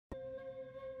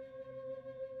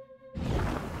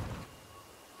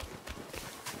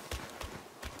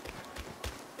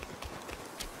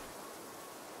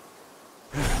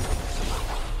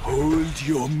Hold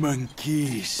your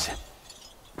monkeys.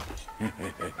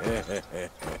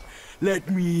 Let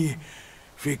me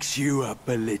fix you up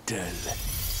a little.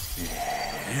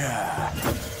 Yeah.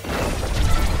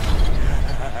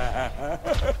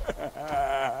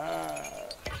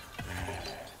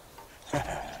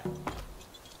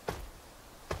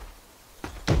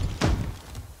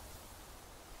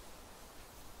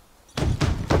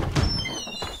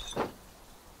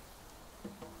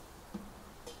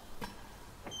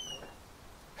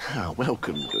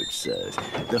 Welcome, good sirs.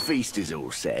 The feast is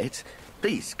all set.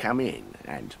 Please come in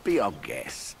and be our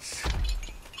guests.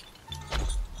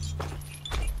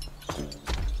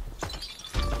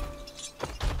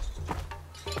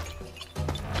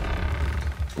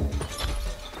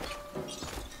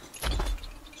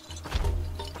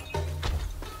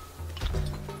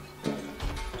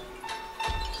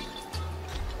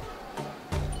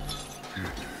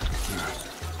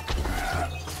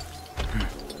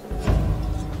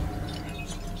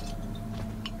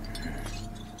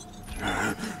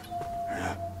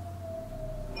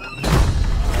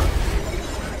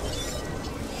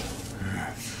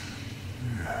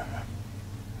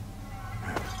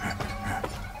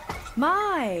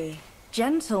 My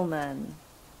gentlemen,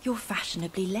 you're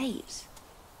fashionably late.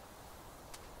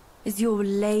 Is your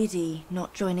lady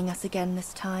not joining us again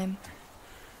this time?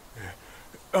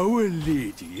 Our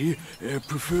lady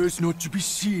prefers not to be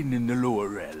seen in the lower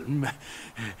realm,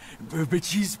 but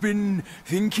she's been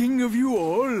thinking of you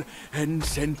all and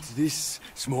sent this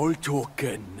small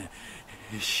token.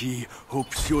 She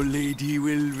hopes your lady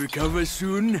will recover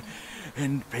soon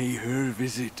and pay her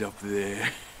visit up there.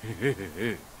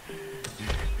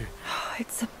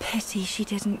 It's a pity she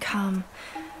didn't come.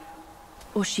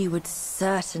 Or she would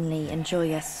certainly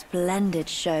enjoy a splendid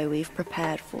show we've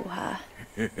prepared for her.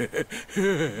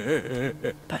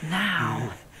 But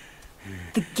now,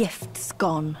 the gift's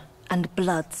gone and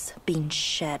blood's been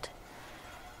shed.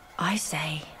 I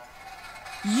say,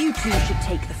 you two should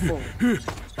take the fall.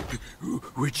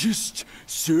 We're just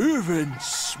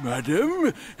servants,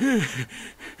 madam.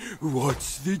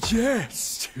 What's the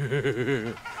jest?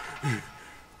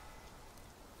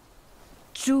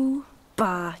 Zhu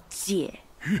Ba Jie.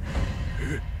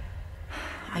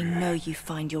 I know you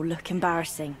find your look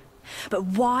embarrassing, but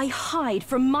why hide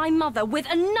from my mother with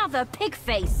another pig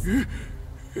face?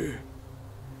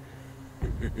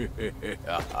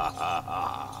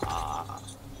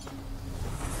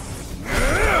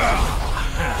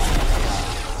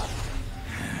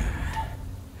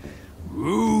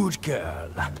 Rude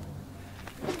girl.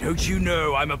 Don't you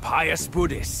know I'm a pious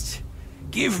Buddhist?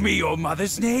 Give me your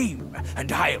mother's name,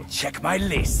 and I'll check my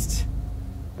list.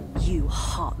 You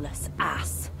heartless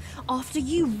ass. After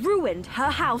you ruined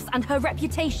her house and her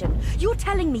reputation, you're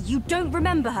telling me you don't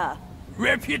remember her?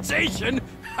 Reputation?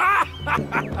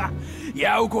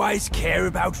 Yao Guai's care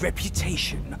about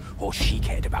reputation. All she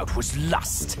cared about was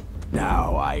lust.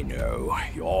 Now I know.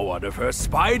 You're one of her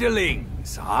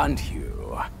spiderlings, aren't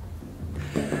you?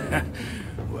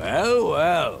 Well,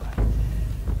 well.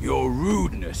 Your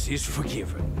rudeness is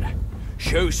forgiven.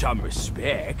 Show some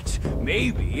respect.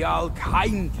 Maybe I'll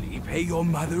kindly pay your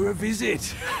mother a visit.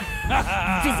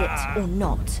 Visit or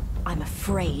not, I'm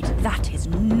afraid that is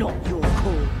not your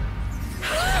call.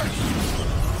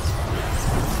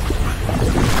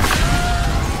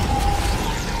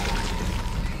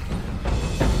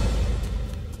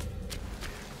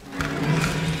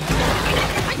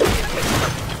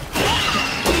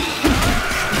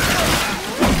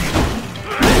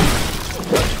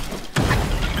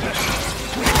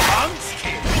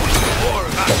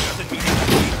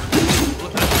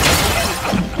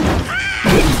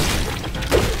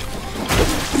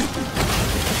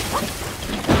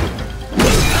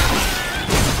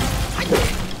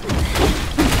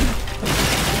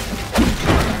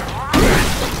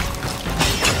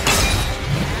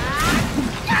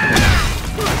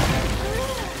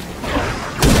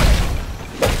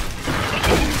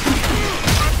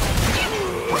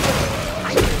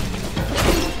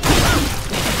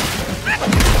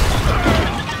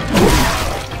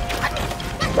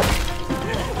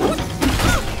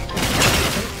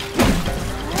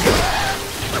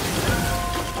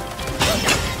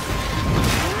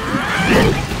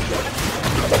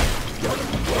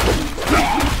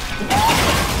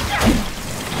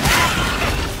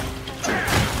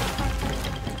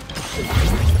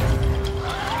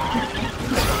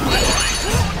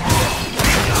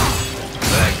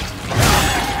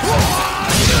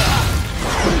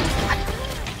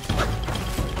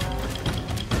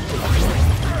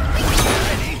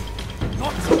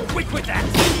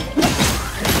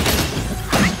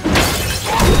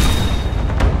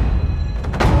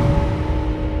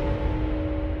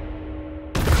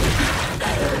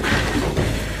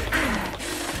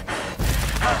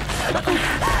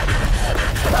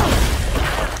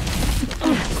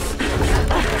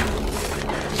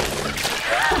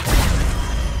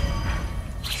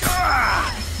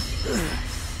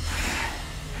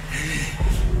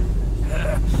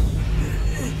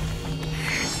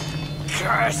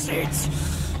 Curse it!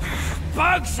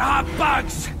 Bugs are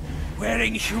bugs!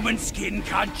 Wearing human skin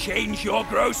can't change your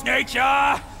gross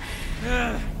nature!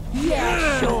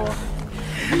 Yeah, sure.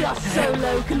 We are so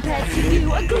low compared to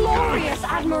you, a glorious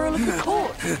admiral of the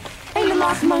court. Ain't the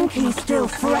last monkey still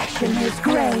fresh in his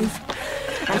grave?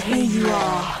 And here you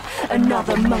are,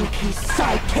 another monkey's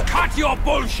sidekick. Cut your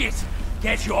bullshit!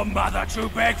 Get your mother to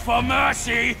beg for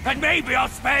mercy, and maybe I'll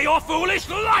spare your foolish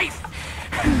life!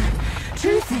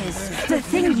 Truth is, the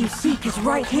thing you seek is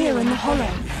right here in the hollow.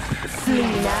 Flee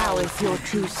now if you're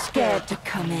too scared to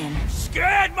come in.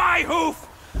 Scared my hoof!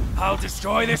 I'll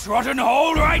destroy this rotten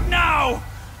hole right now!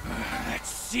 Let's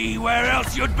see where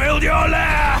else you'd build your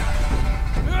lair!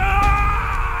 Ah!